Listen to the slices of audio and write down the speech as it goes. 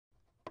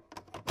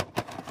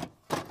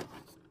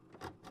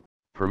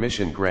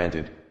Permission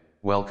granted.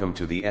 Welcome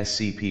to the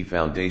SCP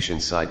Foundation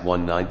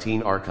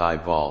Site-119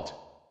 Archive Vault.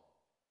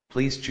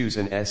 Please choose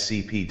an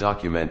SCP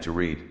document to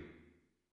read.